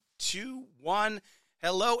2, 1.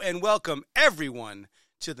 Hello and welcome, everyone,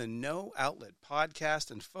 to the No Outlet Podcast.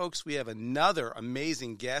 And, folks, we have another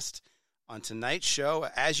amazing guest on tonight's show.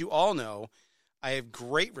 As you all know, I have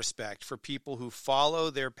great respect for people who follow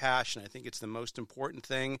their passion. I think it's the most important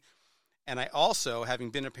thing. And I also, having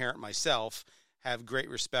been a parent myself, have great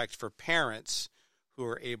respect for parents who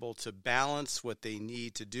are able to balance what they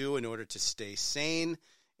need to do in order to stay sane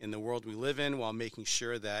in the world we live in while making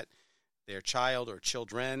sure that their child or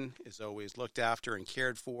children is always looked after and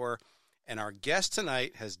cared for. And our guest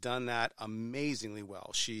tonight has done that amazingly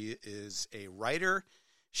well. She is a writer.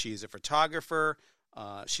 She's a photographer.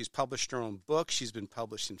 She's published her own book. She's been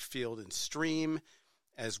published in Field and Stream,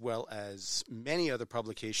 as well as many other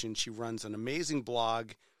publications. She runs an amazing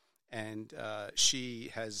blog, and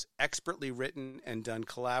she has expertly written and done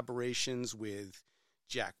collaborations with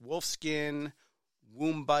Jack Wolfskin,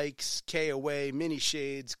 Womb Bikes, KOA, Mini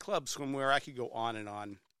Shades, Club Swimwear. I could go on and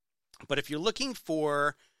on. But if you're looking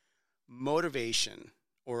for motivation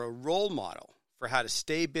or a role model for how to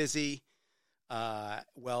stay busy,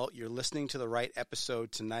 well, you're listening to the right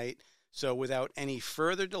episode tonight. So without any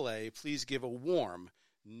further delay, please give a warm,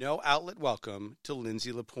 No Outlet welcome to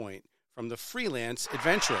Lindsay Lapointe from the Freelance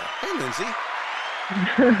Adventurer. Hey, Lindsay.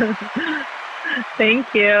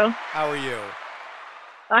 Thank you. How are you?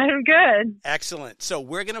 I'm good. Excellent. So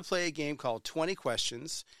we're going to play a game called 20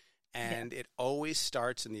 Questions, and it always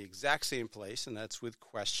starts in the exact same place, and that's with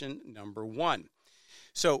question number 1.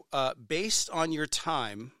 So based on your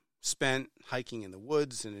time spent hiking in the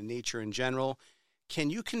woods and in nature in general, can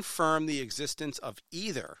you confirm the existence of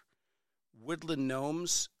either woodland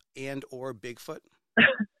gnomes and or Bigfoot?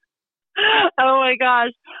 Oh my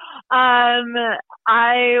gosh.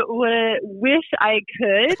 I would wish I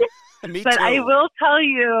could, Me but too. I will tell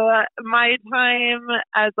you my time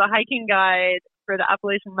as a hiking guide for the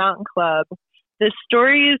Appalachian Mountain Club, the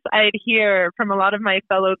stories I'd hear from a lot of my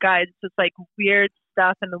fellow guides, just like weird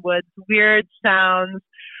stuff in the woods, weird sounds,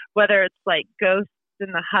 whether it's like ghosts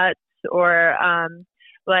in the huts or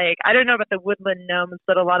like, I don't know about the woodland gnomes,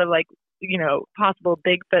 but a lot of like, you know, possible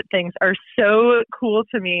Bigfoot things are so cool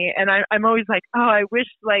to me. And I'm always like, oh, I wish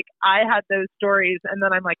like I had those stories. And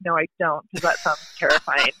then I'm like, no, I don't, because that sounds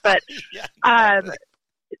terrifying. But Yeah, exactly.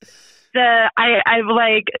 I've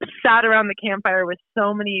like sat around the campfire with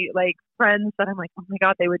so many like friends that I'm like, oh my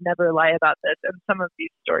God, they would never lie about this. And some of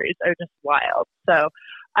these stories are just wild. So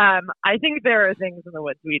I think there are things in the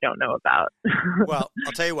woods we don't know about. Well,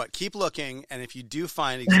 I'll tell you what, keep looking. And if you do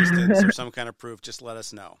find existence or some kind of proof, just let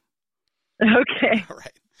us know. Okay. All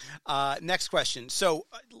right. Next question. So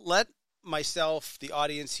let myself, the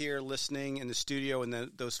audience here listening in the studio, and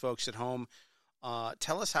those folks at home,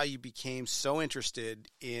 tell us how you became so interested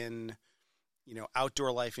in, you know,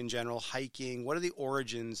 outdoor life in general, hiking. What are the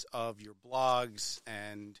origins of your blogs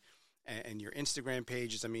and your Instagram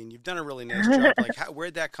pages? I mean, you've done a really nice job. Like,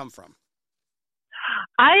 where'd that come from?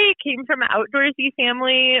 I came from an outdoorsy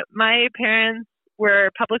family. My parents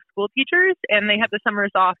were public school teachers and they had the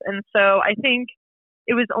summers off. And so I think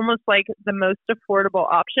it was almost like the most affordable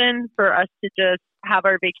option for us to just have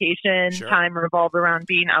our vacation time revolve around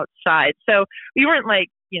being outside. So we weren't like,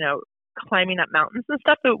 you know, climbing up mountains and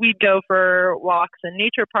stuff, but we'd go for walks in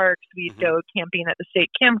nature parks. We'd go camping at the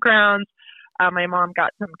state campgrounds. My mom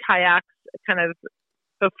got some kayaks kind of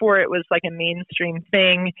before it was like a mainstream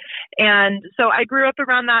thing. And so I grew up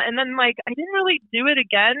around that. And then like, I didn't really do it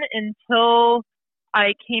again until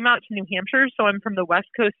I came out to New Hampshire. So I'm from the West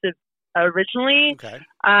Coast originally. Okay.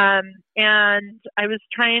 And I was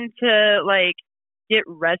trying to like get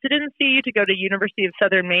residency to go to University of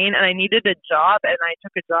Southern Maine, and I needed a job, and I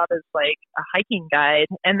took a job as like a hiking guide.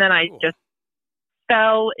 And then I just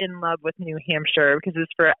fell in love with New Hampshire because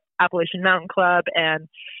it's for Appalachian Mountain Club, and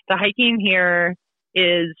the hiking here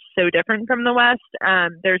is so different from the West.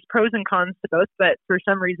 There's pros and cons to both, but for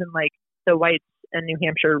some reason, like the Whites and New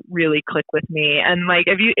Hampshire really click with me. And like,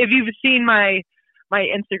 if you've seen my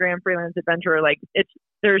Instagram Freelance Adventurer, like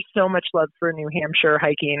there's so much love for New Hampshire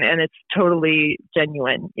hiking, and it's totally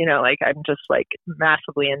genuine, you know, like I'm just like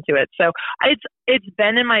massively into it. So it's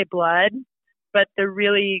been in my blood, but the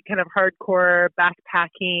really kind of hardcore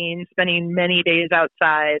backpacking, spending many days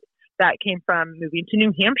outside, that came from moving to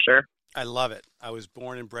New Hampshire. I love it. I was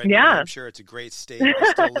born and bred in New Hampshire. It's a great state.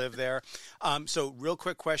 I still live there. So real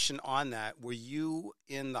quick question on that. Were you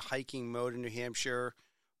in the hiking mode in New Hampshire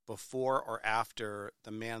before or after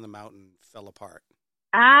the Man on the Mountain fell apart?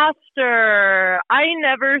 After. I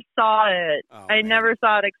never saw it. I never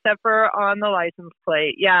saw it except for on the license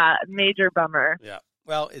plate. Yeah, major bummer. Yeah.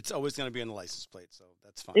 Well, it's always going to be on the license plate, so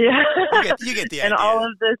that's fine. Yeah. You get the idea. And all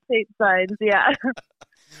of the state signs, yeah.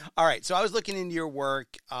 All right. So I was looking into your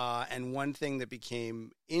work, and one thing that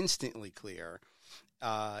became instantly clear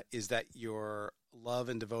is that your love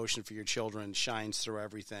and devotion for your children shines through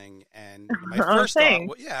everything. And my first thought,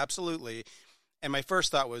 well, yeah, absolutely. And my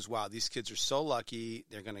first thought was, wow, these kids are so lucky.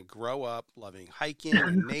 They're going to grow up loving hiking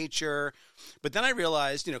and nature. But then I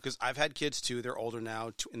realized, because I've had kids too, they're older now,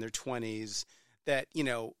 in their 20s, that,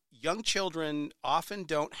 young children often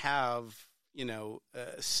don't have,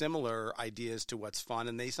 similar ideas to what's fun.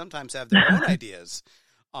 And they sometimes have their own ideas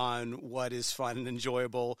on what is fun and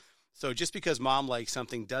enjoyable. So just because mom likes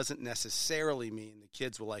something doesn't necessarily mean the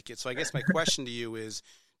kids will like it. So I guess my question to you is,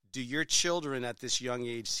 do your children at this young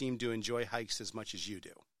age seem to enjoy hikes as much as you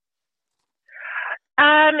do?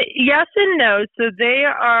 Yes and no. So they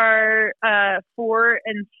are 4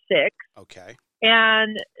 and 6. Okay.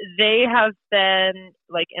 And they have been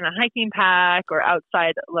like in a hiking pack or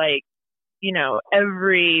outside, like,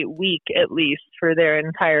 every week at least for their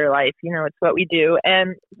entire life. It's what we do.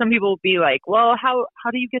 And some people will be like, well, how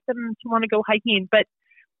do you get them to want to go hiking? But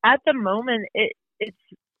at the moment, it's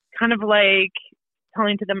kind of like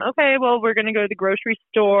telling to them, okay, well, we're going to go to the grocery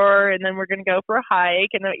store and then we're going to go for a hike.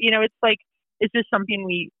 And, it's like, it's just something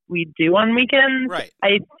we do on weekends. Right.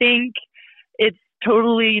 I think it's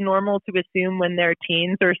totally normal to assume when they're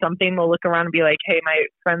teens or something, they'll look around and be like, hey, my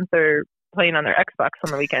friends are playing on their Xbox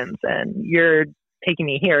on the weekends and you're taking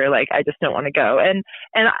me here. Like, I just don't want to go. And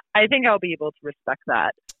I think I'll be able to respect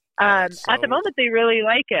that. At the moment, they really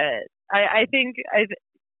like it. I think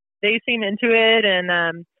they seem into it. And,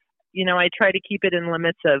 I try to keep it in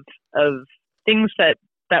limits of things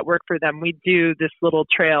that work for them. We do this little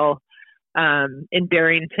trail in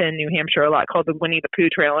Barrington, New Hampshire, a lot called the Winnie the Pooh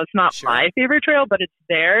Trail. It's not my favorite trail, but it's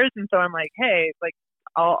theirs. And so I'm like, hey, like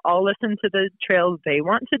I'll listen to the trails they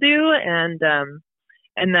want to do.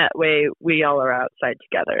 And that way we all are outside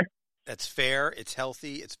together. That's fair. It's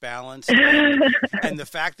healthy. It's balanced. And the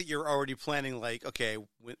fact that you're already planning, like, okay,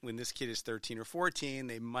 when this kid is 13 or 14,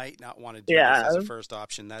 they might not want to do this as a first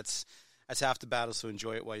option. That's half the battle. So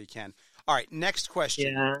enjoy it while you can. All right. Next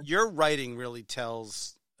question. Yeah. Your writing really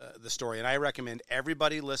tells the story. And I recommend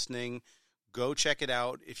everybody listening, go check it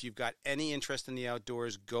out. If you've got any interest in the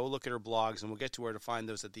outdoors, go look at her blogs, and we'll get to where to find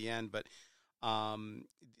those at the end. But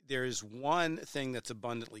there is one thing that's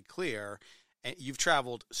abundantly clear. And you've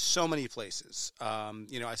traveled so many places.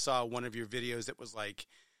 I saw one of your videos that was like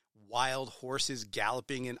wild horses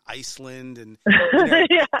galloping in Iceland. And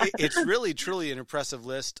it's really, truly an impressive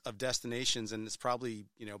list of destinations. And it's probably,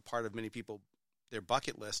 part of many people, their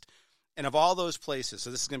bucket list. And of all those places,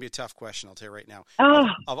 so this is going to be a tough question, I'll tell you right now.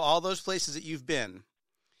 Of all those places that you've been,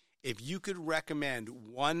 if you could recommend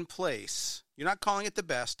one place, you're not calling it the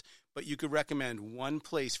best, but you could recommend one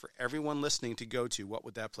place for everyone listening to go to, what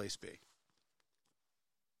would that place be?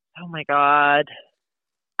 Oh my God.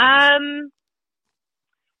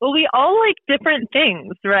 Well, we all like different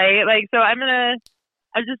things, right? Like, so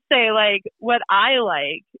I'll just say, like, what I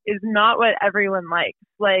like is not what everyone likes.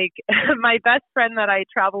 Like, my best friend that I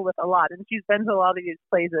travel with a lot, and she's been to a lot of these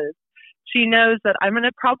places, she knows that I'm going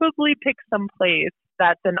to probably pick some place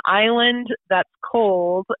that's an island that's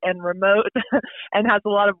cold and remote and has a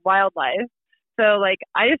lot of wildlife. So, like,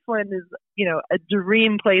 Iceland is, a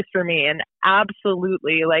dream place for me. And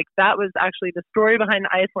absolutely, like, that was actually the story behind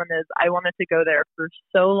Iceland is I wanted to go there for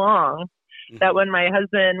so long that when my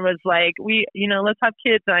husband was like, let's have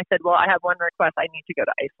kids. And I said, well, I have one request. I need to go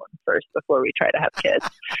to Iceland first before we try to have kids.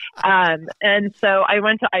 And so I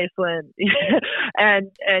went to Iceland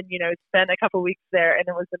and spent a couple weeks there, and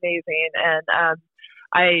it was amazing. And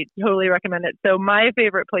I totally recommend it. So my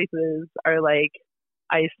favorite places are like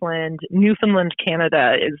Iceland, Newfoundland,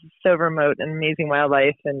 Canada is so remote and amazing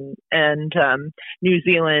wildlife, and New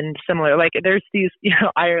Zealand, similar. Like there's these,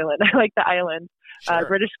 Ireland, I like the islands,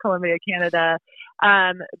 British Columbia, Canada.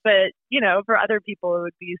 But, for other people, it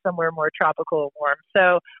would be somewhere more tropical and warm.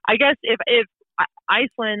 So I guess if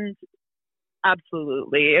Iceland,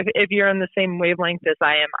 absolutely. If you're on the same wavelength as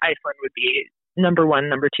I am, Iceland would be number 1,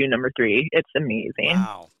 number 2, number 3. It's amazing.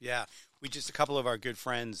 Wow. Yeah. A couple of our good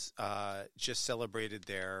friends just celebrated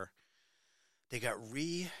they got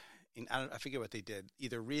I forget what they did,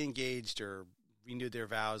 either re-engaged or renewed their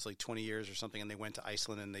vows like 20 years or something, and they went to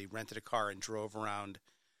Iceland and they rented a car and drove around.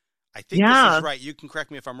 I think this is right. You can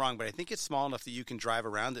correct me if I'm wrong, but I think it's small enough that you can drive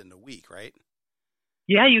around it in a week, right?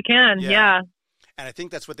 Yeah, you can. Yeah. And I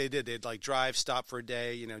think that's what they did. They'd like drive, stop for a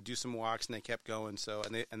day, do some walks, and they kept going. So,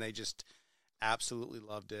 and they just absolutely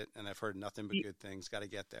loved it. And I've heard nothing but good things. Got to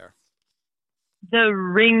get there. The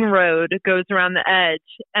ring road goes around the edge.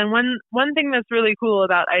 And one thing that's really cool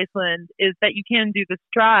about Iceland is that you can do this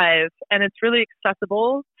drive, and it's really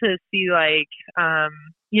accessible to see like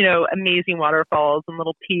amazing waterfalls and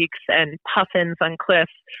little peaks and puffins on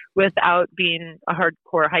cliffs without being a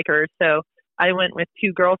hardcore hiker. So I went with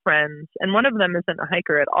two girlfriends, and one of them isn't a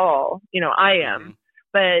hiker at all. I am,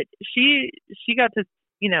 but she got to,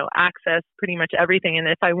 access pretty much everything. And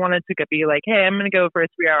if I wanted to be like, hey, I'm going to go for a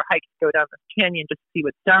 3-hour hike to go down this canyon just to see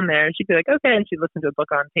what's down there, she'd be like, okay. And she'd listen to a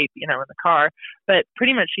book on tape, in the car. But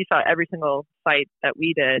pretty much she saw every single site that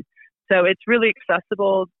we did. So it's really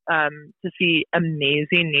accessible to see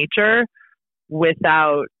amazing nature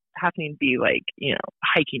without having to be like,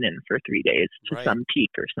 hiking in for 3 days to some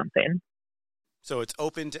peak or something. So it's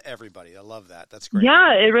open to everybody. I love that. That's great.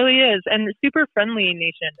 Yeah, it really is. And super friendly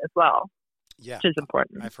nation as well. Yeah. Which is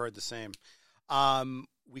important. I've heard the same.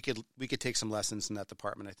 We could take some lessons in that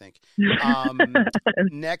department, I think.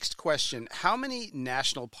 Next question. How many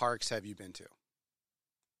national parks have you been to?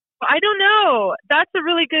 I don't know. That's a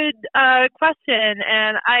really good question.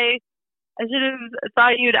 And I should have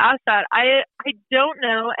thought you'd ask that. I don't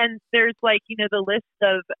know. And there's the list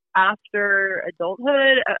of after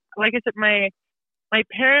adulthood. Like I said, my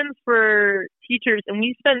parents were teachers, and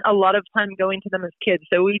we spent a lot of time going to them as kids.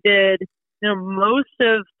 So we did, most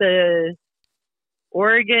of the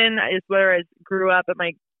Oregon is where I grew up, but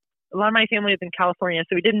a lot of my family is in California.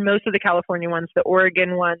 So we did most of the California ones, the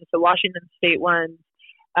Oregon ones, the Washington State ones,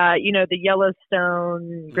 the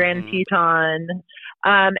Yellowstone, Grand Teton.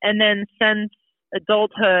 And then since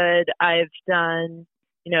adulthood, I've done,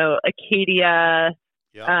 Acadia.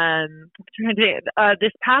 Yep.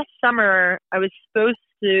 This past summer, I was supposed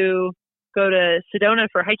to go to Sedona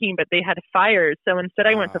for hiking, but they had fires. So instead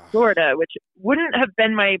I went to Florida, which wouldn't have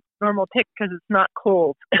been my normal pick because it's not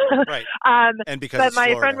cold. Right. And because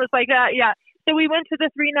my friend was like that. Yeah. So we went to the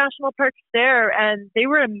 3 national parks there, and they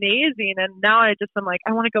were amazing. And now I'm like,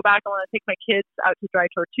 I want to go back. I want to take my kids out to Dry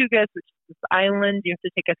Tortugas, which is this island you have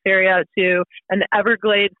to take a ferry out to, and the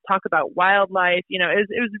Everglades. Talk about wildlife. It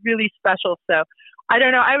was really special. So I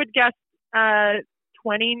don't know. I would guess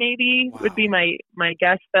 20 maybe would be my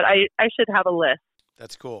guess, but I should have a list.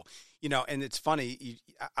 That's cool. And it's funny.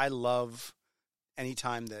 I love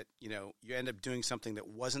anytime that, you end up doing something that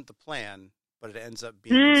wasn't the plan, but it ends up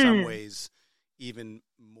being in some ways even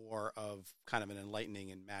more of kind of an enlightening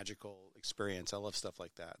and magical experience. I love stuff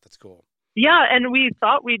like that. That's cool. Yeah, and we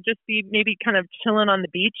thought we'd just be maybe kind of chilling on the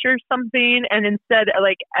beach or something, and instead,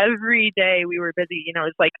 every day we were busy.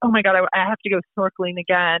 It's like, oh my God, I have to go snorkeling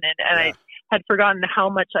again, and I had forgotten how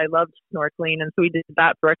much I loved snorkeling, and so we did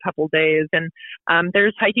that for a couple days. And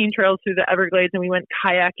there's hiking trails through the Everglades, and we went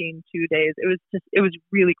kayaking 2 days. It was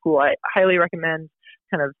really cool. I highly recommend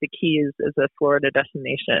kind of the Keys as a Florida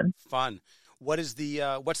destination. Fun. What's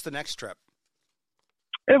the next trip?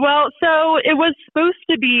 Well, so it was supposed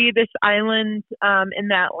to be this island in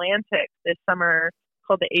the Atlantic this summer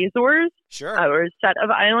called the Azores. Sure. Or a set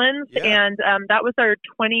of islands. Yeah. And that was our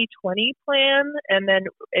 2020 plan. And then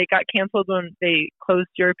it got canceled when they closed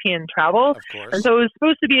European travel. Of course. And so it was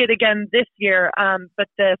supposed to be it again this year. But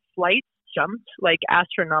the flights jumped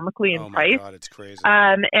astronomically in price. Oh my God, it's crazy.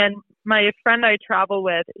 And my friend I travel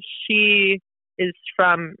with, she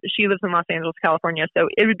lives in Los Angeles, California, so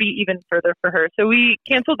it would be even further for her. So we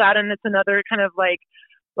canceled that, and it's another kind of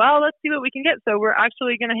let's see what we can get. So we're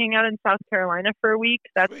actually going to hang out in South Carolina for a week.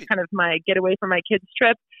 That's Sweet. kind of my getaway for my kids'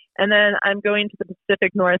 trip. And then I'm going to the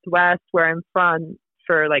Pacific Northwest, where I'm from,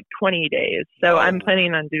 for 20 days. So I'm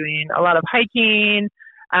planning on doing a lot of hiking,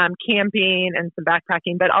 camping, and some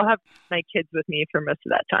backpacking, but I'll have my kids with me for most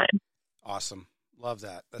of that time. Awesome. Love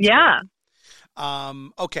that. That's great.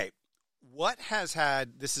 Okay.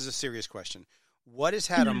 This is a serious question. What has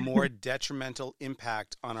had a more detrimental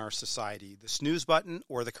impact on our society, the snooze button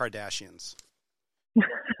or the Kardashians?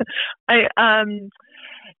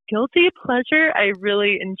 Guilty pleasure. I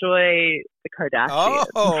really enjoy the Kardashians.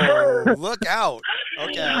 Oh, look out.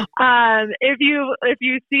 Okay. If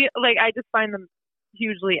you see, I just find them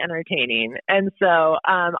hugely entertaining. And so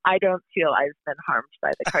I don't feel I've been harmed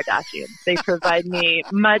by the Kardashians. They provide me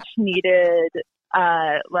much needed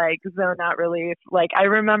zone out relief. I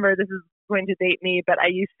remember, this is going to date me, but I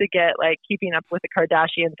used to get Keeping Up with the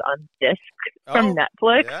Kardashians on disc from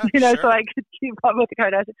Netflix, sure. So I could keep up with the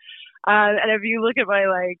Kardashians. And if you look at my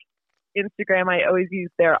Instagram, I always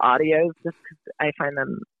use their audios just because I find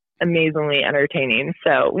them amazingly entertaining.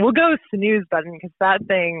 So we'll go snooze button, because that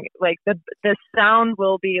thing, the sound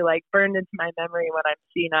will be burned into my memory when I'm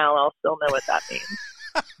senile. I'll still know what that means.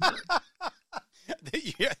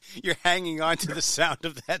 You're hanging on to the sound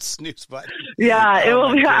of that snooze button. Yeah, it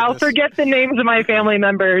will be. I'll forget the names of my family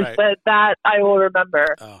members, right, but that I will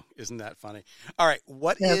remember. Oh, isn't that funny? All right,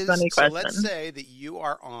 so let's say that you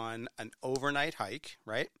are on an overnight hike,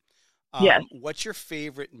 right? Yes. What's your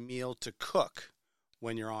favorite meal to cook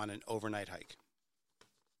when you're on an overnight hike?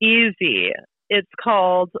 Easy. It's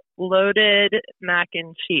called loaded mac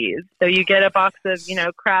and cheese. So you get a box of,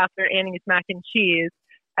 Kraft or Annie's mac and cheese,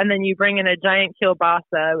 and then you bring in a giant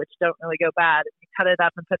kielbasa, which don't really go bad. You cut it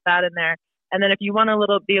up and put that in there. And then if you want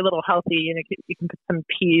be a little healthy, you can put some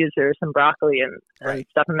peas or some broccoli and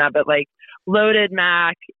stuff in that. But like loaded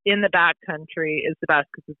mac in the backcountry is the best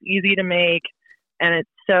because it's easy to make and it's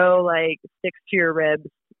so like sticks to your ribs.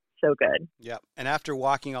 So good. Yeah. And after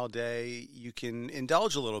walking all day, you can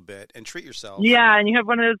indulge a little bit and treat yourself. Yeah. And you have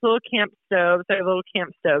one of those little camp stoves. I have a little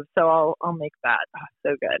camp stove. So I'll make that. Oh,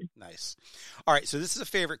 so good. Nice. All right. So this is a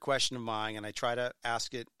favorite question of mine, and I try to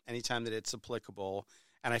ask it anytime that it's applicable.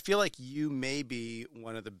 And I feel like you may be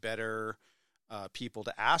one of the better people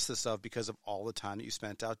to ask this of because of all the time that you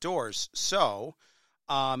spent outdoors. So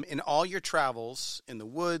in all your travels in the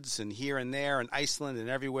woods and here and there in Iceland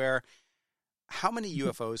and everywhere, how many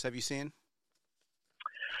UFOs have you seen?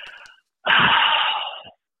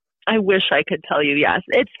 I wish I could tell you yes.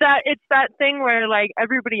 It's that thing where like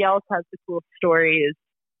everybody else has the cool stories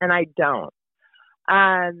and I don't.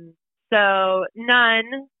 So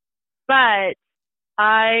none, but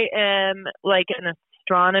I am like an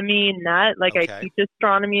astronomy nut. Like Okay. I teach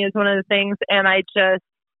astronomy is one of the things, and I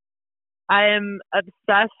am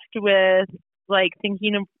obsessed with like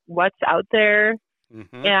thinking of what's out there.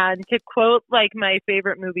 Mm-hmm. And to quote like my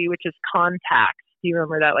favorite movie, which is Contact. Do you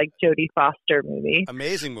remember that like Jodie Foster movie?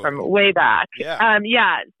 Amazing movie. From way back. Yeah.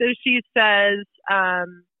 Yeah. So she says,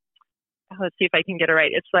 let's see if I can get it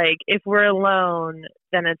right. It's like, if we're alone,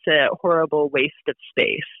 then it's a horrible waste of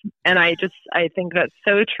space. And I think that's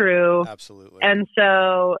so true. Absolutely. And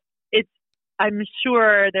so I'm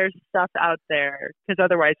sure there's stuff out there because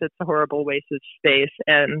otherwise it's a horrible waste of space.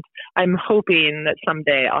 And I'm hoping that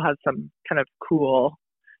someday I'll have some kind of cool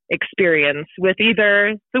experience with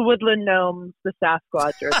either the woodland gnomes, the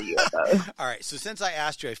Sasquatch, or the UFO. All right. So since I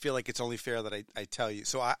asked you, I feel like it's only fair that I tell you.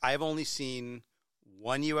 So I've only seen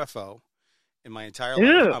one UFO in my entire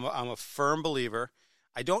life. I'm a firm believer.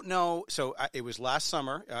 I don't know. So it was last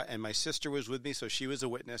summer, and my sister was with me, so she was a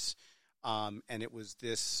witness. And it was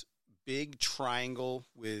this big triangle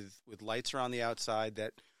with lights around the outside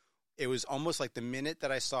that it was almost like the minute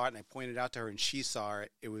that I saw it and I pointed out to her and she saw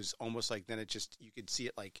it, it was almost like then you could see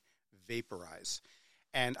it like vaporize.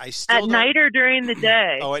 And I still At night or during the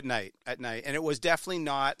day? Oh, at night. And it was definitely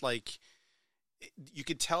not like, you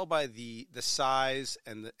could tell by the size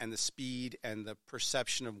and the speed and the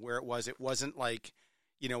perception of where it was. It wasn't like,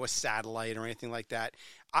 a satellite or anything like that.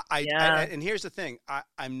 And here's the thing.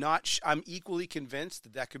 I'm equally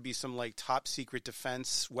convinced that could be some like top secret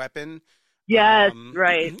defense weapon. Yes,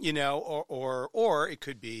 right. Or it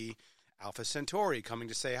could be Alpha Centauri coming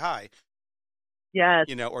to say hi. Yes.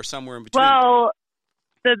 Or somewhere in between. Well,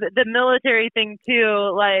 the military thing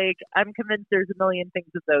too, like I'm convinced there's a million things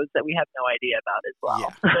of those that we have no idea about as well.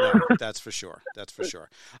 Yeah, no, that's for sure. That's for sure.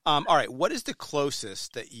 All right. What is the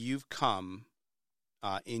closest that you've come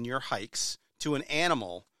in your hikes to an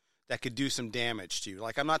animal that could do some damage to you?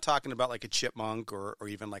 Like, I'm not talking about like a chipmunk or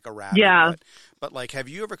even like a rabbit. Yeah. But like, have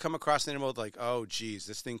you ever come across an animal like, oh, geez,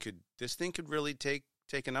 this thing could really take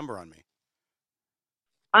a number on me?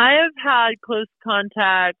 I have had close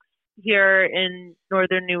contacts here in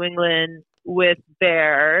northern New England with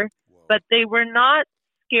bear, but they were not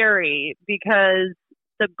scary because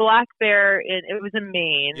the black bear it was in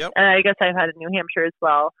Maine, yep. and I guess I've had in New Hampshire as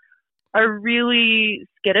well, are really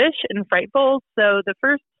skittish and frightful. So the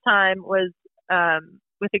first time was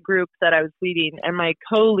with a group that I was leading, and my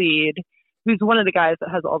co-lead, who's one of the guys that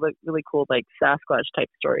has all the really cool like Sasquatch type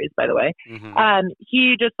stories, by the way. Mm-hmm.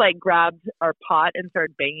 He just like grabbed our pot and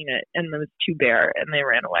started banging it, and there was two bear, and they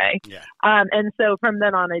ran away. Yeah. And so from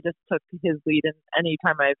then on, I just took his lead, and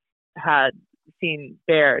anytime I've had seen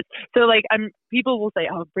bears, so like people will say,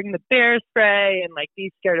 "Oh, bring the bear spray," and like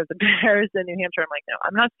be scared of the bears in New Hampshire. I'm like, no,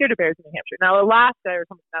 I'm not scared of bears in New Hampshire. Now Alaska or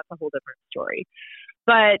something, that's a whole different story.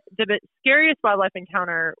 But the scariest wildlife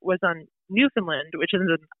encounter was on Newfoundland, which is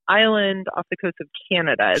an island off the coast of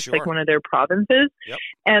Canada. It's like one of their provinces. Yep.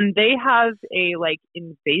 And they have a like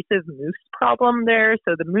invasive moose problem there.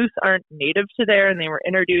 So the moose aren't native to there and they were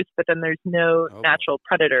introduced, but then there's no natural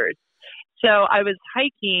predators. So I was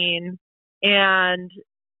hiking and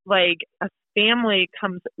like a family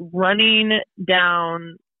comes running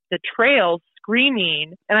down the trail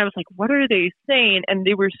screaming, and I was like, what are they saying? And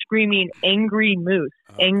they were screaming angry moose,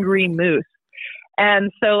 angry moose.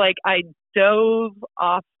 And so like I dove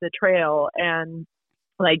off the trail and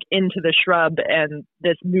like into the shrub, and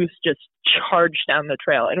this moose just charged down the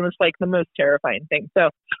trail, and it was like the most terrifying thing. So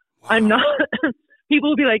I'm not people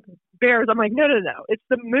will be like, bears. I'm like, no. It's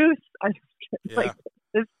the moose. I'm Yeah. like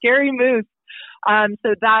the scary moose.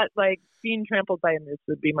 So that like being trampled by a moose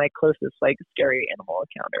would be my closest like scary animal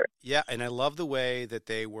encounter. Yeah, and I love the way that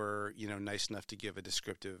they were, nice enough to give a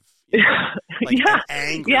descriptive, Yeah. an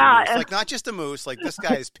angry Yeah. moose, like not just a moose, like this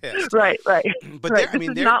guy is pissed. Right. But Right. I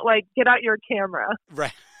mean, This is not like get out your camera.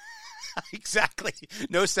 right. Exactly.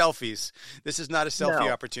 No selfies. This is not a selfie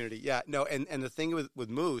No. opportunity. Yeah, no. And the thing with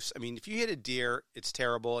moose, I mean, if you hit a deer, it's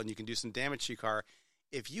terrible, and you can do some damage to your car.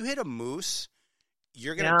 If you hit a moose,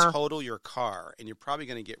 you're going to total your car, and you're probably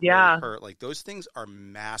going to get really hurt. Like those things are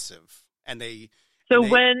massive, and they. So they,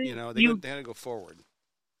 when they're going to go forward.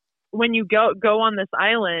 When you go on this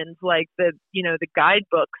island, like the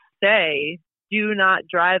guidebooks say, do not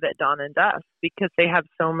drive at dawn and dusk because they have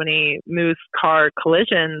so many moose car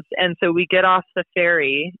collisions. And so we get off the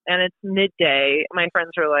ferry and it's midday. My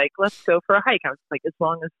friends are like, let's go for a hike. I was like, as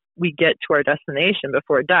long as we get to our destination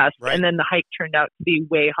before dusk. Right. And then the hike turned out to be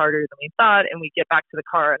way harder than we thought. And we get back to the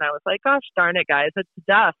car and I was like, gosh darn it, guys, it's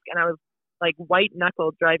dusk. And I was like white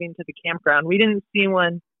knuckled driving to the campground. We didn't see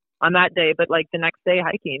one on that day, but like the next day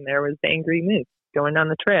hiking, there was the angry moose going down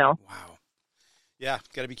the trail. Wow. Yeah,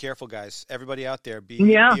 got to be careful, guys. Everybody out there,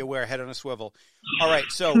 be aware, head on a swivel. All right,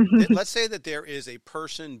 so let's say that there is a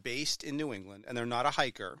person based in New England, and they're not a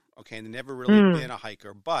hiker, okay, and they've never really been a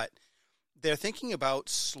hiker, but they're thinking about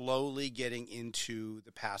slowly getting into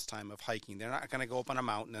the pastime of hiking. They're not going to go up on a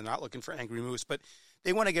mountain. They're not looking for angry moose, but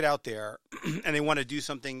they want to get out there, and they want to do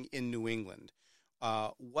something in New England.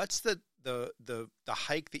 What's the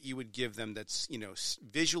hike that you would give them that's,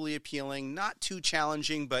 visually appealing, not too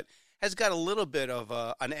challenging, but has got a little bit of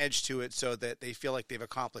an edge to it so that they feel like they've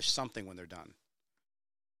accomplished something when they're done?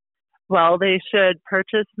 Well, they should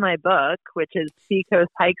purchase my book, which is Seacoast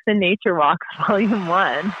Hikes and Nature Walks, Volume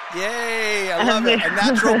 1. Yay! I love it. A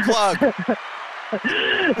natural plug.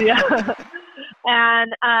 Yeah.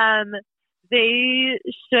 And they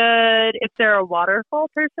should, if they're a waterfall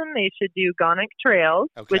person, they should do Gonic Trails,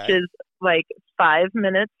 which is like 5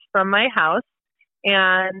 minutes from my house.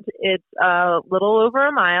 And it's a little over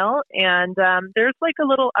a mile, and there's like a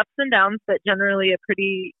little ups and downs, but generally a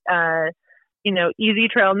pretty, easy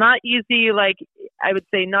trail. Not easy, like I would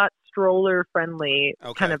say, not stroller friendly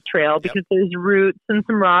kind of trail because there's roots and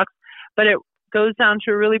some rocks, but it goes down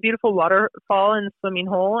to a really beautiful waterfall and swimming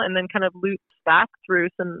hole, and then kind of loops back through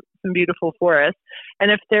some beautiful forest.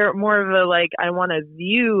 And if they're more of a like I want a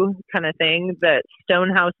view kind of thing, that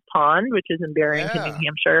Stonehouse Pond, which is in Barrington, New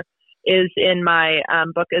Hampshire, is in my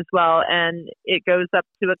book as well, and it goes up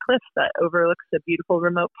to a cliff that overlooks a beautiful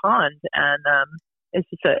remote pond, and it's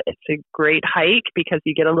a great hike because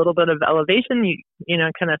you get a little bit of elevation, you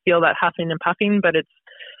kind of feel that huffing and puffing, but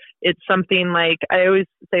it's something like I always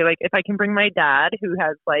say, like if I can bring my dad who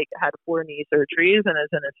has like had 4 knee surgeries and is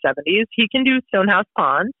in his 70s, he can do Stonehouse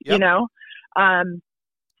Pond,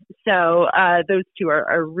 So those two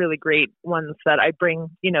are really great ones that I bring,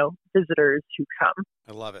 visitors who come.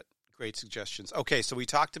 I love it. Great suggestions. Okay, so we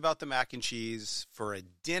talked about the mac and cheese for a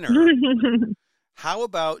dinner. How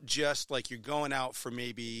about just like you're going out for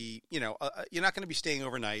maybe, you're not going to be staying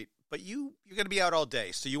overnight, but you're going to be out all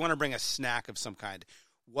day. So you want to bring a snack of some kind.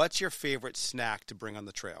 What's your favorite snack to bring on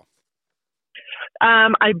the trail?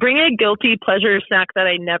 I bring a guilty pleasure snack that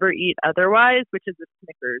I never eat otherwise, which is a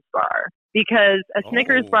Snickers bar. Because a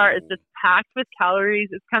Snickers bar is just packed with calories.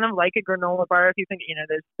 It's kind of like a granola bar if you think,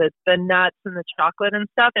 there's the nuts and the chocolate and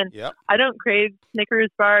stuff. And I don't crave Snickers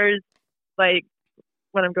bars like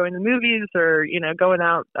when I'm going to the movies or, going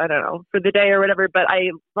out, I don't know, for the day or whatever. But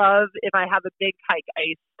I love, if I have a big hike,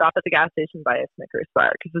 I stop at the gas station, buy a Snickers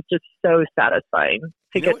bar because it's just so satisfying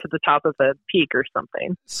to get to the top of a peak or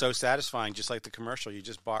something. So satisfying, just like the commercial you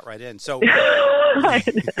just bought right in. So,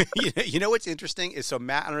 you know what's interesting is, so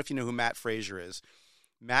Matt, I don't know if you know who Matt Frazier is.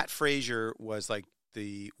 Matt Frazier was like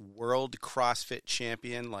the world CrossFit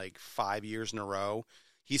champion like 5 years in a row.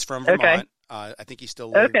 He's from Vermont. I think he still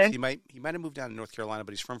lives. He might have moved down to North Carolina,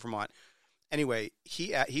 but he's from Vermont. Anyway,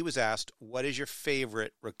 he was asked, what is your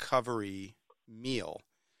favorite recovery meal?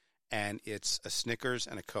 And it's a Snickers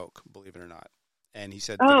and a Coke, believe it or not. And he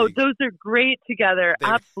said, those are great together.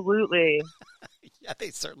 Absolutely. Yeah, they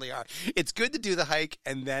certainly are. It's good to do the hike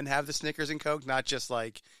and then have the Snickers and Coke, not just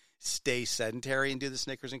like stay sedentary and do the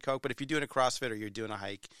Snickers and Coke. But if you're doing a CrossFit or you're doing a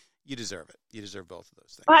hike, you deserve it. You deserve both of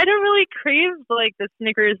those things. Well, I don't really crave like the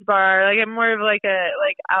Snickers bar. Like I'm more of like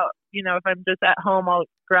out, if I'm just at home, I'll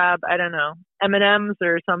grab, I don't know, M&Ms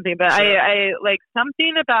or something. But I like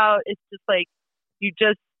something about, it's just like, you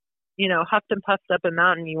just huffed and puffed up a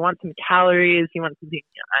mountain. You want some calories. You want something,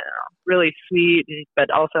 I don't know, really sweet, but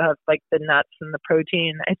also have like the nuts and the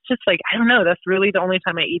protein. It's just like, I don't know. That's really the only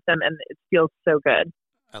time I eat them, and it feels so good.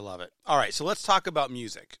 I love it. All right, so let's talk about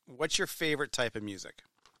music. What's your favorite type of music?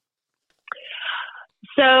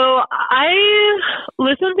 So I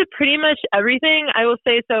listen to pretty much everything. I will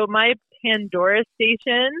say, so my Pandora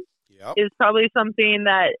station is probably something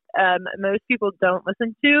that most people don't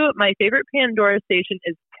listen to. My favorite Pandora station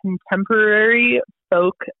is contemporary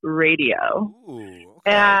folk radio. Ooh,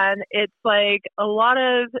 okay. And it's like a lot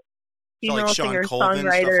of female like Sean Colvin,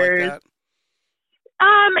 singer-songwriters. stuff like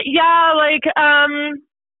that? Yeah, like,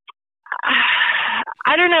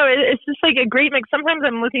 I don't know. It's just like a great mix. Sometimes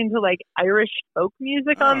I'm listening to like Irish folk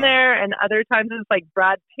music on there, and other times it's like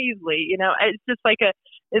Brad Paisley. It's just like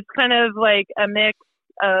it's kind of like a mix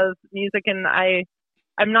of music, and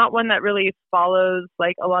I'm not one that really follows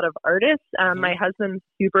like a lot of artists. My husband's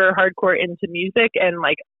super hardcore into music and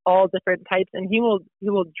like all different types, and he will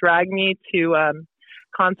drag me to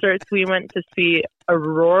concerts. We went to see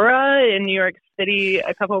Aurora in New York City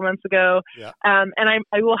a couple of months ago. Yeah. And I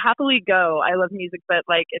will happily go. I love music, but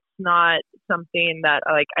like it's not something that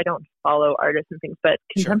like I don't follow artists and things, but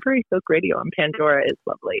contemporary folk radio on Pandora is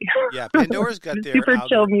lovely. Yeah, Pandora's got their super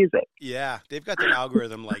chill music. Yeah, they've got their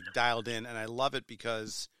algorithm like dialed in, and I love it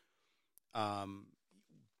because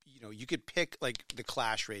you could pick like the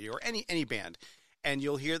Clash radio or any band, and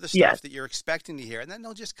you'll hear the stuff that you're expecting to hear, and then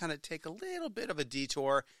they'll just kind of take a little bit of a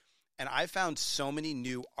detour. And I found so many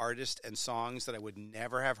new artists and songs that I would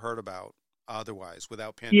never have heard about otherwise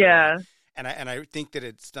without Pandora. Yeah. And I think that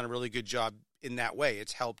it's done a really good job in that way.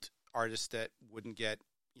 It's helped artists that wouldn't get,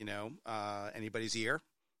 anybody's ear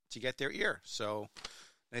to get their ear. So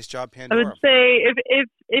nice job, Pandora. I would say if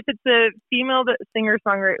it's a female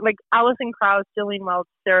singer-songwriter, like Alison Krauss, Jillian Welch,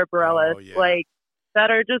 Sarah Bareilles, like that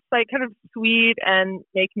are just like kind of sweet and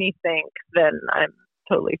make me think, then I'm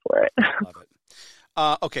totally for it. Love it.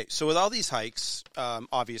 Okay, so with all these hikes,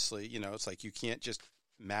 obviously, it's like you can't just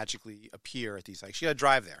magically appear at these hikes. You got to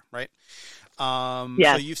drive there, right?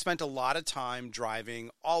 So you've spent a lot of time driving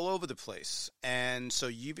all over the place. And so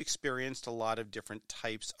you've experienced a lot of different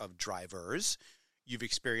types of drivers. You've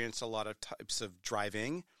experienced a lot of types of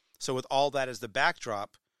driving. So with all that as the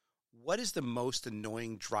backdrop, what is the most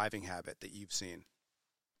annoying driving habit that you've seen?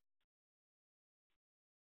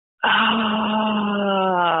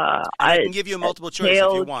 I can give you a multiple choice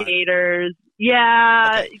if you want. Tailgaters.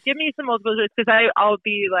 Yeah, okay. Give me some multiple choice because I'll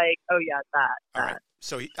be like, oh yeah, that. All right.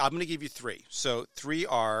 So I'm going to give you three. So 3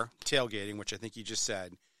 are tailgating, which I think you just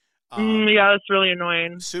said. Yeah, that's really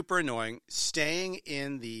annoying. Super annoying. Staying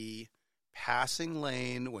in the passing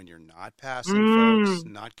lane when you're not passing folks,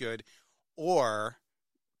 not good. Or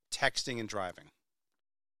texting and driving.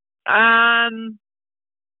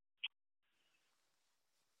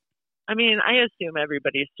 I mean, I assume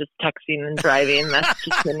everybody's just texting and driving. That's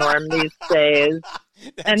just the norm these days.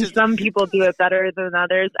 Some people do it better than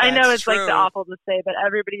others. I know it's true. Like the awful to say, but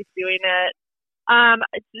everybody's doing it.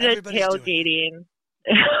 The tailgating.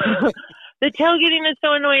 The tailgating is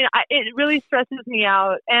so annoying. It really stresses me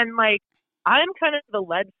out. And like, I'm kind of the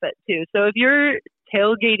lead foot too. So if you're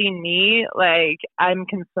tailgating me, like I'm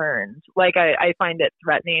concerned. Like I find it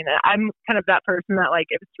threatening. I'm kind of that person that like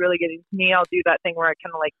if it's really getting to me, I'll do that thing where I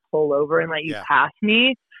kind of like pull over and let you pass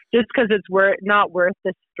me, just because it's not worth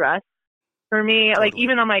the stress for me. Totally. Like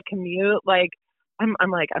even on my commute, like I'm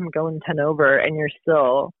going 10 over and you're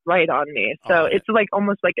still right on me. So it's like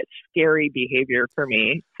almost like a scary behavior for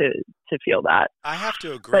me to feel that. I have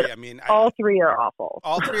to agree. But I mean, all 3 are awful.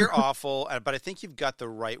 All 3 are awful, but I think you've got the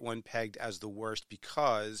right one pegged as the worst,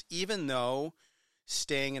 because even though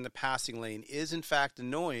staying in the passing lane is in fact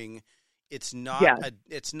annoying, it's not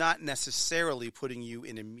it's not necessarily putting you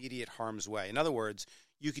in immediate harm's way. In other words,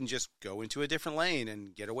 you can just go into a different lane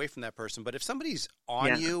and get away from that person. But if somebody's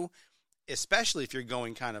on you, especially if you're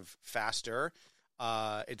going kind of faster,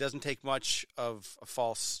 it doesn't take much of a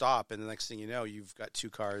false stop, and the next thing you know, you've got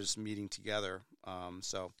 2 cars meeting together. I'm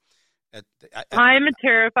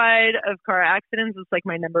terrified of car accidents. It's like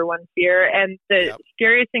my number one fear, and the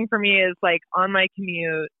scariest thing for me is like on my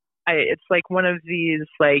commute, it's like one of these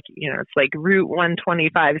like it's like Route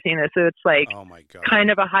 125, so it's like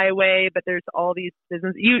kind of a highway, but there's all these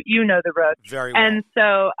business. You know the road very well, and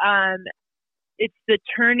so it's the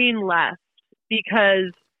turning left,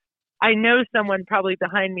 because I know someone probably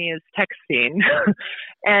behind me is texting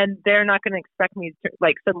and they're not going to expect me to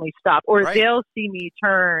like suddenly stop, or they'll see me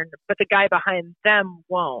turn, but the guy behind them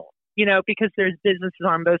won't, because there's businesses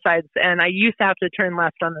on both sides. And I used to have to turn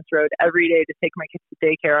left on this road every day to take my kids to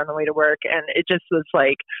daycare on the way to work. And it just was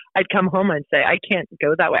like, I'd come home and say, I can't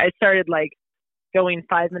go that way. I started like going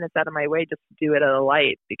 5 minutes out of my way just to do it at a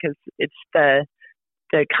light, because it's the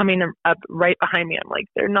coming up right behind me. I'm like,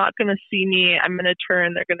 they're not going to see me. I'm going to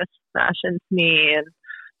turn. They're going to smash into me. And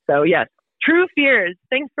so, yes, true fears.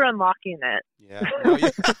 Thanks for unlocking it. Yeah, no,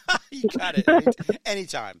 you got it.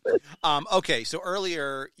 Anytime. Okay, so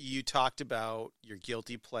earlier you talked about your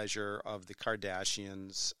guilty pleasure of the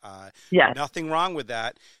Kardashians. Yes. Nothing wrong with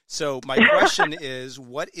that. So my question is,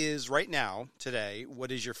 what is right now, today,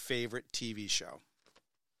 what is your favorite TV show?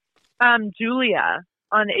 Julia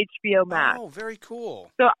on HBO Max. Oh, very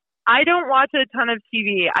cool. So I don't watch a ton of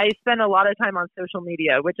TV. I spend a lot of time on social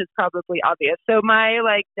media, which is probably obvious. So my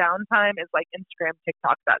like downtime is like Instagram,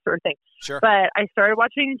 TikTok, that sort of thing. Sure. But I started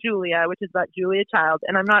watching Julia, which is about Julia Child,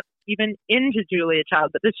 and I'm not even into Julia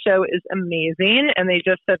Child, but this show is amazing, and they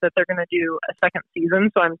just said that they're going to do a second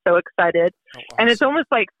season, so I'm so excited. Oh, awesome. And it's almost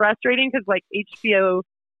like frustrating because like HBO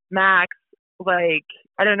Max, like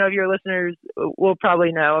I don't know if your listeners will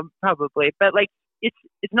probably know, but like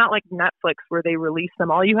it's not like Netflix where they release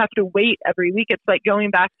them all. You have to wait every week. It's like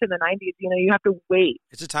going back to the 90s. You have to wait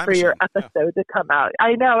for your episode to come out.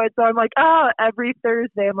 I know. And so I'm like, every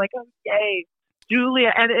Thursday, I'm like, oh, yay,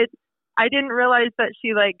 Julia. And I didn't realize that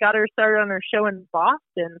she like got her started on her show in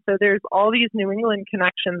Boston. So there's all these New England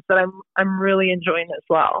connections that I'm really enjoying as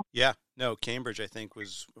well. Yeah. No, Cambridge, I think,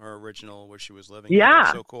 was her original where she was living.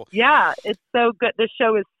 Yeah. So cool. Yeah. It's so good. The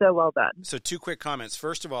show is so well done. So 2 quick comments.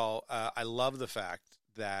 First of all, I love the fact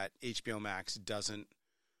that HBO Max doesn't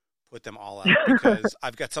put them all out, because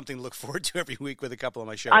I've got something to look forward to every week with a couple of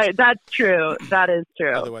my shows. That's true. That is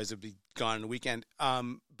true. Otherwise, it'd be gone in the weekend.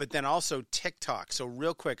 But then also TikTok. So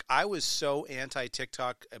real quick, I was so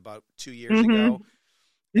anti-TikTok about 2 years ago.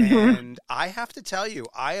 And I have to tell you,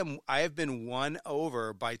 I have been won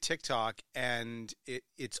over by TikTok, and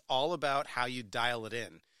it's all about how you dial it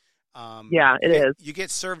in. Yeah, it is. You get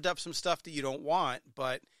served up some stuff that you don't want,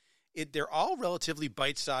 but they're all relatively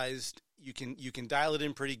bite-sized. You can dial it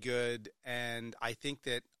in pretty good, and I think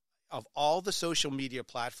that of all the social media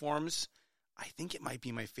platforms, I think it might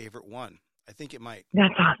be my favorite one. I think it might.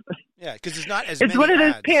 That's awesome. Yeah, because it's not as it's many one of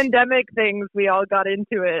those ads. Pandemic things. We all got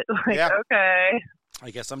into it. Like, yeah. Okay. I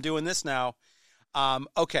guess I'm doing this now.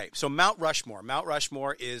 Okay, so Mount Rushmore. Mount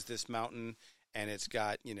Rushmore is this mountain, and it's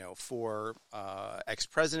got 4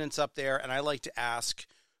 ex-presidents up there. And I like to ask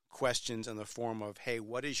questions in the form of, hey,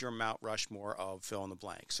 what is your Mount Rushmore of fill in the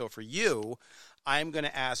blank? So for you, I'm going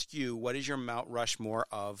to ask you, what is your Mount Rushmore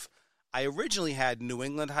of? I originally had New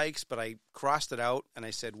England hikes, but I crossed it out, and I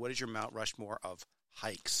said, what is your Mount Rushmore of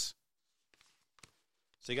hikes?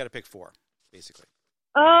 So you got to pick 4, basically.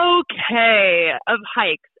 Okay, of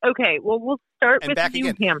hikes. Okay, well, we'll start with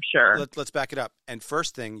New Hampshire. Let's back it up. And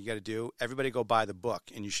first thing you got to do, everybody go buy the book,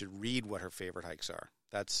 and you should read what her favorite hikes are.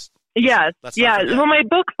 Yes. Well, my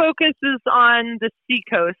book focuses on the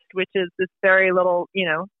seacoast, which is this very little,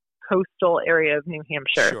 coastal area of New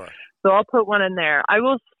Hampshire. Sure. So I'll put one in there. I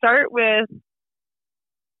will start with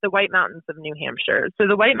the White Mountains of New Hampshire. So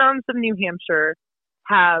the White Mountains of New Hampshire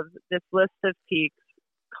have this list of peaks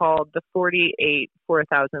called the 48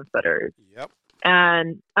 4,000 footers. Yep.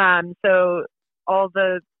 And so all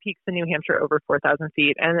the peaks in New Hampshire over 4,000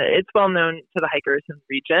 feet, and it's well known to the hikers in the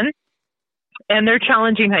region. And they're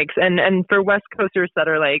challenging hikes. And for West Coasters that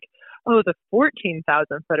are like, oh, the 14,000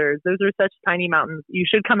 footers, those are such tiny mountains. You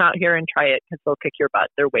should come out here and try it, because they'll kick your butt.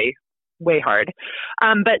 They're way, way hard.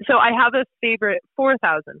 But so I have a favorite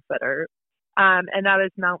 4,000 footer, and that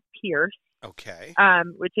is Mount Pierce. Okay.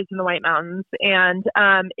 Which is in the White Mountains. And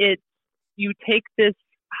you take this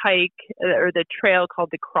hike or the trail called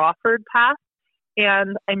the Crawford Path.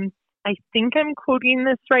 And I think I'm quoting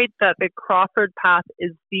this right, that the Crawford Path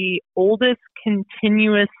is the oldest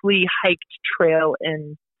continuously hiked trail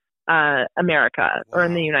in America. Wow. Or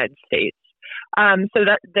in the United States. So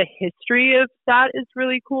that the history of that is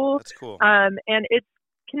really cool. That's cool. And it's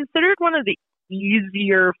considered one of the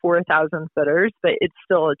easier 4,000 footers, but it's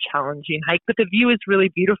still a challenging hike. But the view is really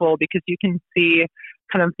beautiful, because you can see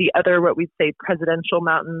kind of the other, what we'd say, presidential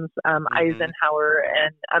mountains, Eisenhower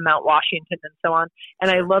and Mount Washington and so on. And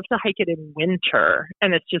I love to hike it in winter,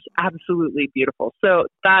 and it's just absolutely beautiful. So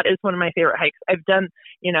that is one of my favorite hikes. I've done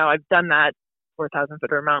that 4,000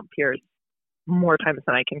 footer Mount Pierce more times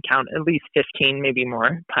than I can count, at least 15, maybe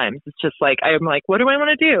more times. It's just like, I'm like, what do I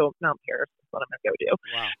want to do? Mount Pierce is what I'm going to go do.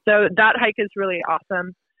 Wow. So that hike is really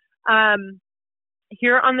awesome.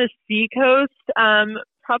 Here on the seacoast,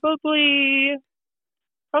 probably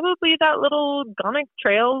probably that little Gonic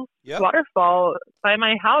Trails Yep. waterfall by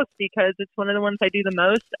my house, because it's one of the ones I do the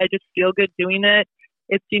most. I just feel good doing it.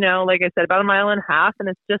 It's, like I said, about 1.5 miles, and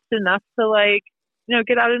it's just enough to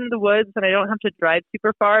get out into the woods, and I don't have to drive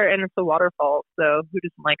super far, and it's a waterfall. So who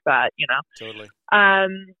doesn't like that, Totally.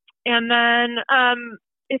 And then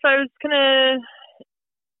if I was going to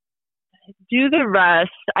do the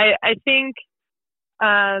rest, I think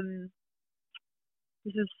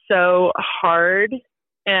this is so hard,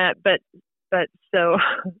 but so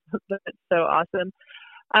but so awesome.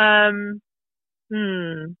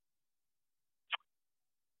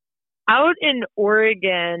 Out in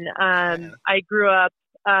Oregon, I grew up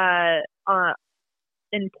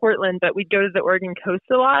in Portland, but we'd go to the Oregon coast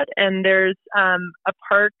a lot, and there's a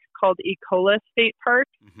park called Ecola State Park.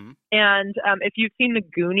 Mm-hmm. And if you've seen the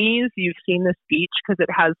Goonies, you've seen this beach because it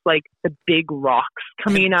has like the big rocks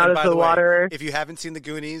coming out of the water. If you haven't seen the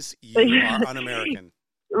Goonies, you are un-American.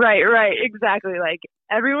 Right, exactly. Like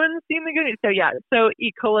everyone's seen the Goonies. So yeah, so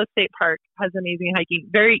Ecola State Park has amazing hiking,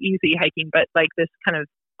 very easy hiking, but like this kind of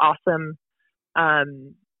awesome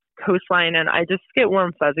coastline, and I just get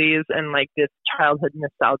warm fuzzies and like this childhood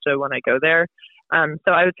nostalgia when I go there.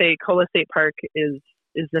 So I would say Ecola State Park is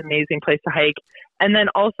an amazing place to hike. And then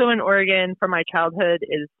also in Oregon from my childhood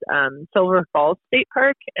is Silver Falls State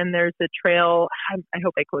Park, and there's a trail, I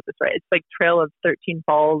hope I quote this right, it's like Trail of 13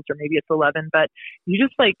 Falls, or maybe it's 11, but you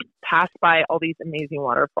just like pass by all these amazing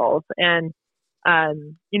waterfalls. And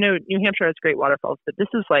New Hampshire has great waterfalls, but this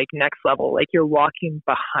is like next level. Like you're walking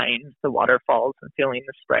behind the waterfalls and feeling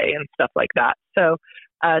the spray and stuff like that. So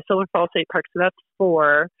Silver Falls State Park. So that's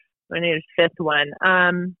 4. I need a 5th one.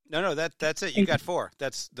 No, that's it. You got 4.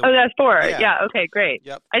 That's 4. Yeah. Okay, great.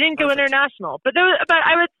 Yep. I didn't go international, but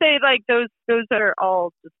I would say like those are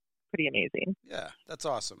all just pretty amazing. Yeah, that's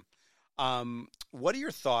awesome. What are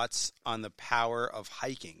your thoughts on the power of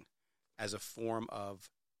hiking as a form of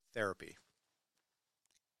therapy?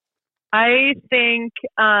 I think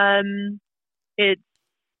it's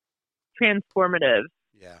transformative.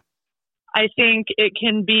 Yeah. I think it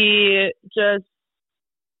can be just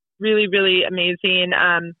really, really amazing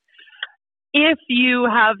if you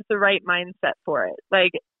have the right mindset for it.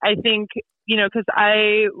 Like, I think, because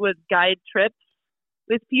I would guide trips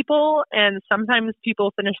with people, and sometimes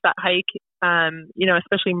people finish that hike,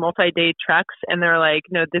 especially multi-day treks, and they're like,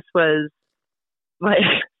 no, this was like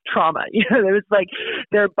trauma. It was like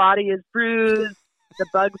their body is bruised, the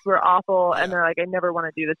bugs were awful, and they're like, I never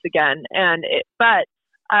want to do this again. But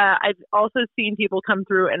I've also seen people come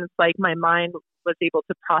through, and it's like my mind was able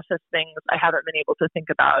to process things I haven't been able to think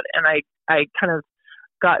about, and I kind of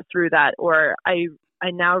got through that, or I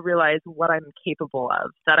now realize what I'm capable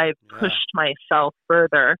of, that I've pushed myself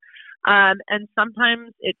further. And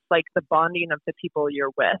sometimes it's like the bonding of the people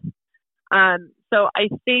you're with. So I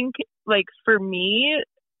think, like, for me,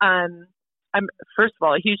 I'm first of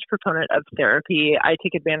all a huge proponent of therapy. I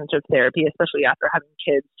take advantage of therapy, especially after having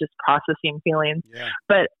kids, just processing feelings. Yeah.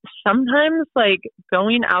 But sometimes, like,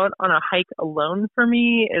 going out on a hike alone for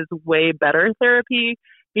me is way better therapy,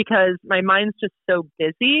 because my mind's just so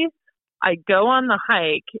busy. I go on the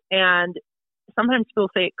hike, and sometimes people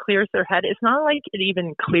say it clears their head. It's not like it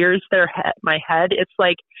even clears my head. It's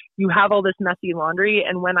like you have all this messy laundry,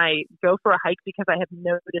 and when I go for a hike, because I have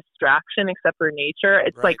no distraction except for nature,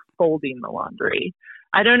 it's like folding the laundry.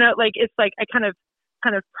 I don't know, like, it's like I kind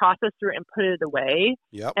of process through it and put it away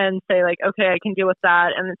and say, like, okay, I can deal with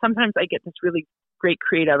that. And then sometimes I get this really great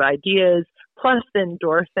creative ideas, plus the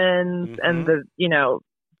endorphins and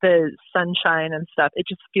the sunshine and stuff. It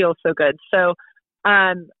just feels so good. So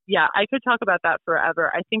I could talk about that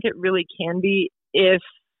forever. I think it really can be, if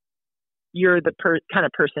you're the kind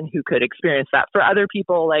of person who could experience that. For other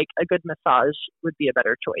people, like, a good massage would be a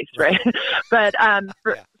better choice, right? But I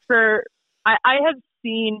have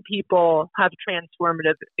seen people have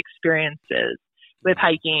transformative experiences with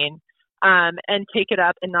hiking and take it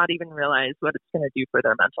up and not even realize what it's going to do for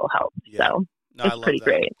their mental health. Yeah. So it's pretty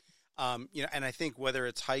great. And I think whether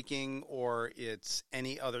it's hiking or it's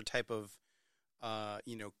any other type of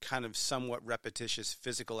kind of somewhat repetitious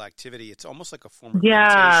physical activity, it's almost like a form of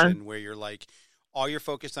meditation, where you're like, all you're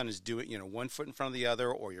focused on is doing, one foot in front of the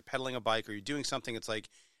other, or you're pedaling a bike, or you're doing something. It's like,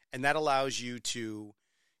 and that allows you to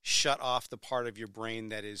shut off the part of your brain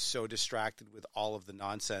that is so distracted with all of the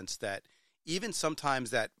nonsense, that even sometimes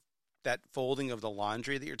that folding of the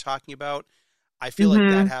laundry that you're talking about, I feel like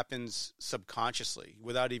that happens subconsciously,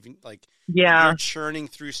 without even, like, you're churning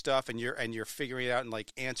through stuff and you're figuring it out, and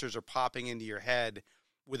like answers are popping into your head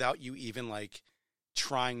without you even like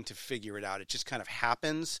trying to figure it out. It just kind of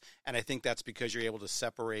happens. And I think that's because you're able to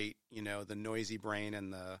separate, the noisy brain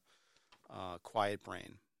and the quiet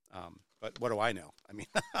brain. But what do I know? I mean,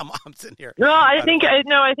 I'm sitting here. No, I think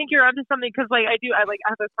you're onto something because I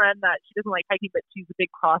have a friend that she doesn't like hiking, but she's a big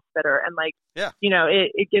CrossFitter, and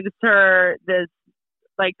it gives her this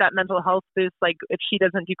that mental health boost. Like if she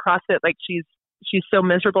doesn't do CrossFit, she's so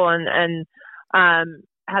miserable and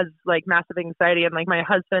has massive anxiety. And my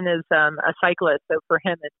husband is a cyclist, so for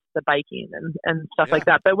him it's the biking and stuff like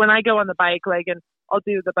that. But when I go on the bike, and I'll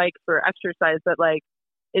do the bike for exercise, but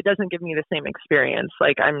it doesn't give me the same experience.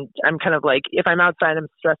 I'm kind of if I'm outside, I'm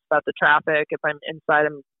stressed about the traffic. If I'm inside,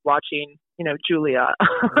 I'm watching, Julia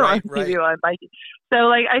on TV while I'm biking.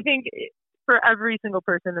 So I think for every single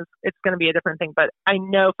person, it's going to be a different thing. But I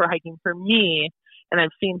know for hiking, for me, and I've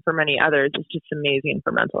seen for many others, it's just amazing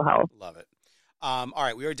for mental health. Love it. All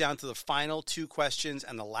right, we are down to the final 2 questions,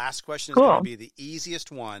 and the last question is going to be the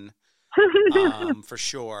easiest one. For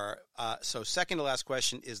sure. So second to last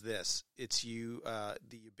question is this. It's the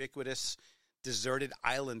ubiquitous deserted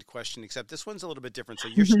island question, except this one's a little bit different. So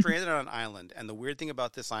you're stranded on an island, and the weird thing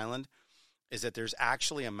about this island is that there's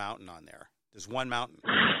actually a mountain on there. There's one mountain.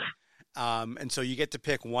 And so you get to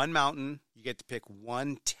pick one mountain, you get to pick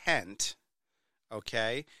one tent,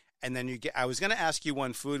 okay? And then I was going to ask you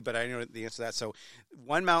one food, but I know the answer to that. So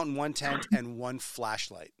one mountain, one tent, and one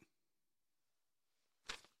flashlight.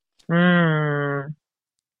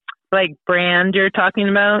 Brand you're talking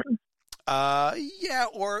about? Yeah,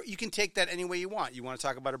 or you can take that any way you want. You want to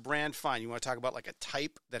talk about a brand, fine. You want to talk about a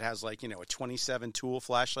type that has a 27 tool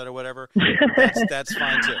flashlight or whatever, that's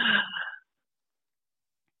fine too.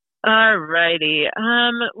 All righty.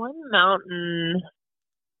 One mountain.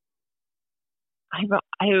 I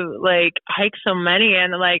hike so many,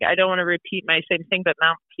 and I don't want to repeat my same thing, but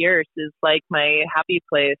Mount Pierce is my happy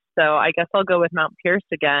place. So I guess I'll go with Mount Pierce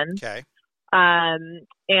again. Okay.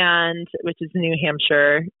 And which is New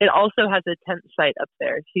Hampshire. It also has a tent site up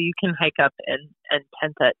there, so you can hike up and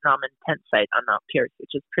tent at Nauman Tent Site on Mount Pierce,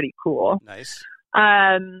 which is pretty cool. Nice.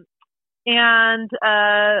 And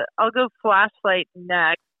I'll go flashlight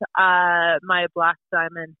next. My Black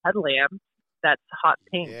Diamond headlamp. That's hot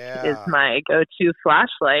pink is my go-to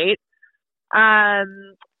flashlight.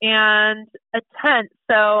 And a tent.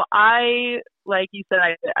 So like you said,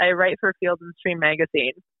 I write for Field and Stream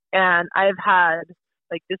magazine, and I've had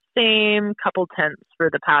the same couple tents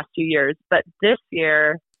for the past few years. But this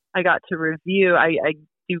year I got to review, I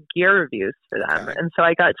do gear reviews for them. Okay. And so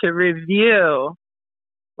I got to review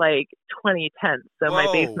 20 tents. So my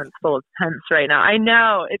basement's full of tents right now. I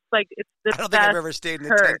know. It's it's the I don't think I've ever stayed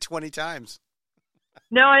in a tent 20 times.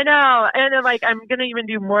 No, I know. And I'm going to even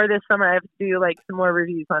do more this summer. I have to do some more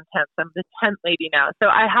reviews on tents. I'm the tent lady now. So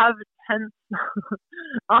I have tents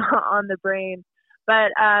on the brain.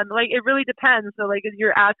 But it really depends. So if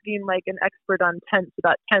you're asking an expert on tents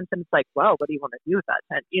about tents, and it's well, what do you want to do with that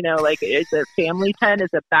tent? Is it a family tent? Is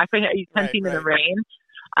it backpacking? Are you tenting in the rain?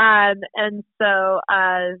 And so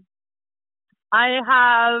I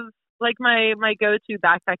have my go-to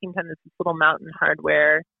backpacking tent is this little Mountain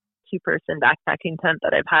Hardwear 2-person backpacking tent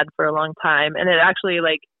that I've had for a long time. And it actually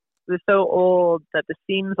was so old that the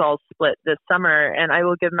seams all split this summer, and I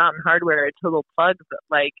will give Mountain Hardwear a total plug,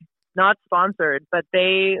 not sponsored, but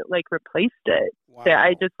they replaced it. Wow. So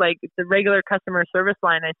I just the regular customer service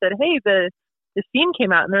line. I said, hey, the seam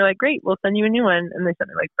came out, and they're great, we'll send you a new one. And they sent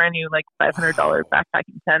me brand new $500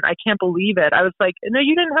 backpacking tent. I can't believe it. I was no,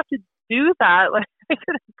 you didn't have to do that. I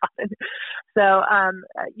could have gotten it. So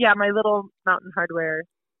my little Mountain Hardwear.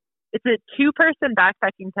 It's a 2-person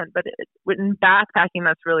backpacking tent, but in backpacking,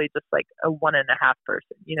 that's really just a 1.5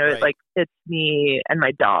 person. Right. It's me and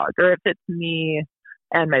my dog, or if it's me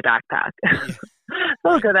and my backpack.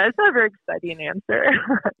 Oh, good. That's a very exciting answer.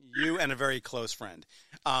 You and a very close friend.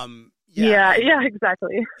 Yeah,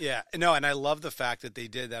 exactly. Yeah, no, and I love the fact that they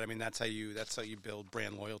did that. I mean, that's how you build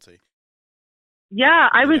brand loyalty. Yeah,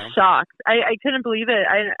 I was shocked. I couldn't believe it.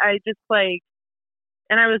 I just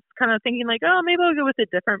and I was kind of thinking maybe I'll go with a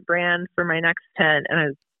different brand for my next tent. And I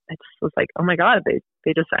just was oh my God, they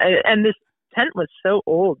just, and this tent was so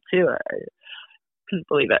old too. I couldn't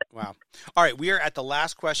believe it. Wow. All right. We are at the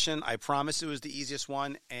last question. I promise it was the easiest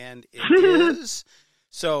one, and it is.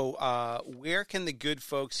 So where can the good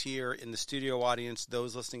folks here in the studio audience,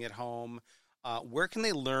 those listening at home, where can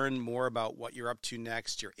they learn more about what you're up to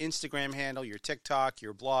next? Your Instagram handle, your TikTok,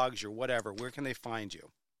 your blogs, your whatever. Where can they find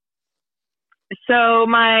you? So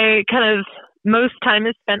my kind of most time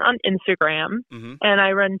is spent on Instagram, and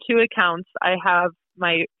I run 2 accounts. I have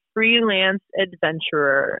my Freelance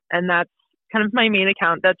Adventurer, and that's kind of my main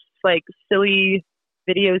account. That's silly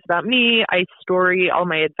videos about me. I story all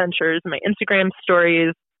my adventures, my Instagram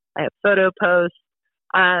stories. I have photo posts.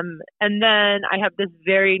 And then I have this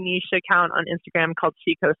very niche account on Instagram called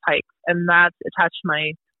Seacoast Hikes, and that's attached to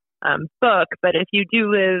my book. But if you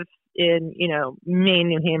do live in, Maine,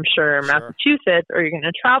 New Hampshire, Sure. Massachusetts, or you're going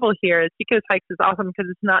to travel here, Seacoast Hikes is awesome because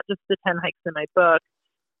it's not just the 10 hikes in my book.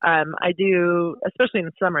 I do, especially in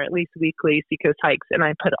the summer, at least weekly Seacoast Hikes, and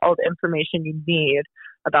I put all the information you need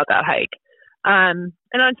about that hike. And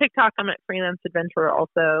on TikTok, I'm at Freelance Adventurer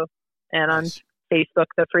also, and on Facebook,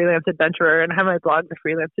 The Freelance Adventurer, and I have my blog, The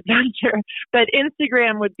Freelance Adventurer. But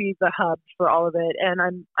Instagram would be the hub for all of it,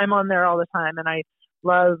 and I'm on there all the time, and I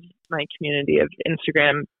love my community of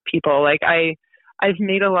Instagram people. Like I've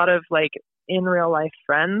made a lot of in real life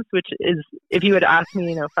friends, which is, if you had asked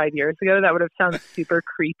me, 5 years ago, that would have sounded super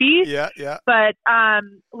creepy. Yeah. But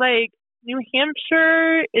New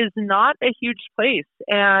Hampshire is not a huge place,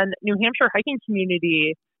 and New Hampshire hiking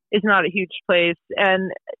community is not a huge place,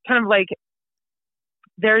 and kind of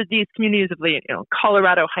there's these communities of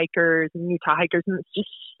Colorado hikers and Utah hikers, and it's just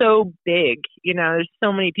so big. There's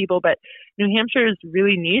so many people, but New Hampshire is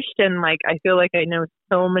really niched, and I feel like I know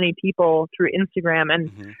so many people through Instagram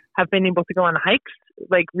and have been able to go on hikes,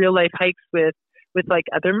 real life hikes with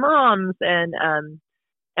other moms and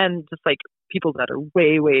just people that are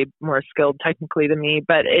way, way more skilled technically than me.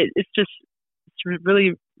 But it's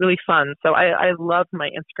really, really fun. So I love my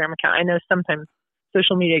Instagram account. I know sometimes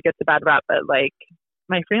social media gets a bad rap, but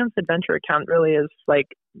my Freelance Adventure account really is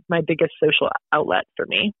my biggest social outlet for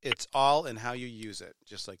me. It's all in how you use it,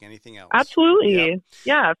 just like anything else. Absolutely. Yep.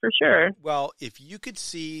 Yeah, for sure. Well, if you could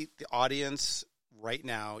see the audience right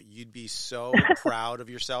now, you'd be so proud of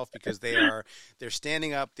yourself because they're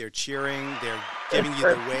standing up, they're cheering, they're giving you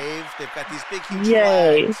the wave. They've got these big, huge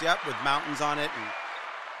flags, with mountains on it and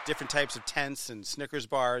different types of tents and Snickers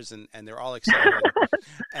bars, and they're all excited.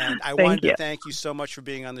 And I wanted to thank you so much for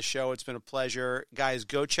being on the show. It's been a pleasure. Guys,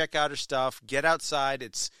 go check out her stuff. Get outside.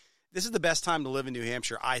 This is the best time to live in New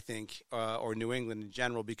Hampshire, I think, or New England in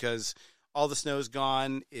general, because all the snow's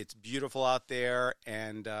gone. It's beautiful out there,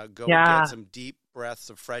 and go and get some deep breaths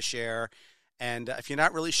of fresh air. And if you're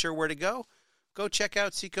not really sure where to go check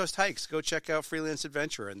out Seacoast Hikes. Go check out Freelance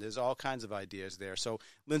Adventurer, and there's all kinds of ideas there. So,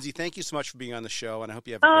 Lindsay, thank you so much for being on the show, and I hope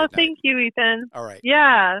you have a great night. Thank you, Ethan. All right.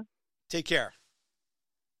 Yeah. Take care.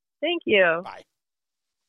 Thank you. Bye.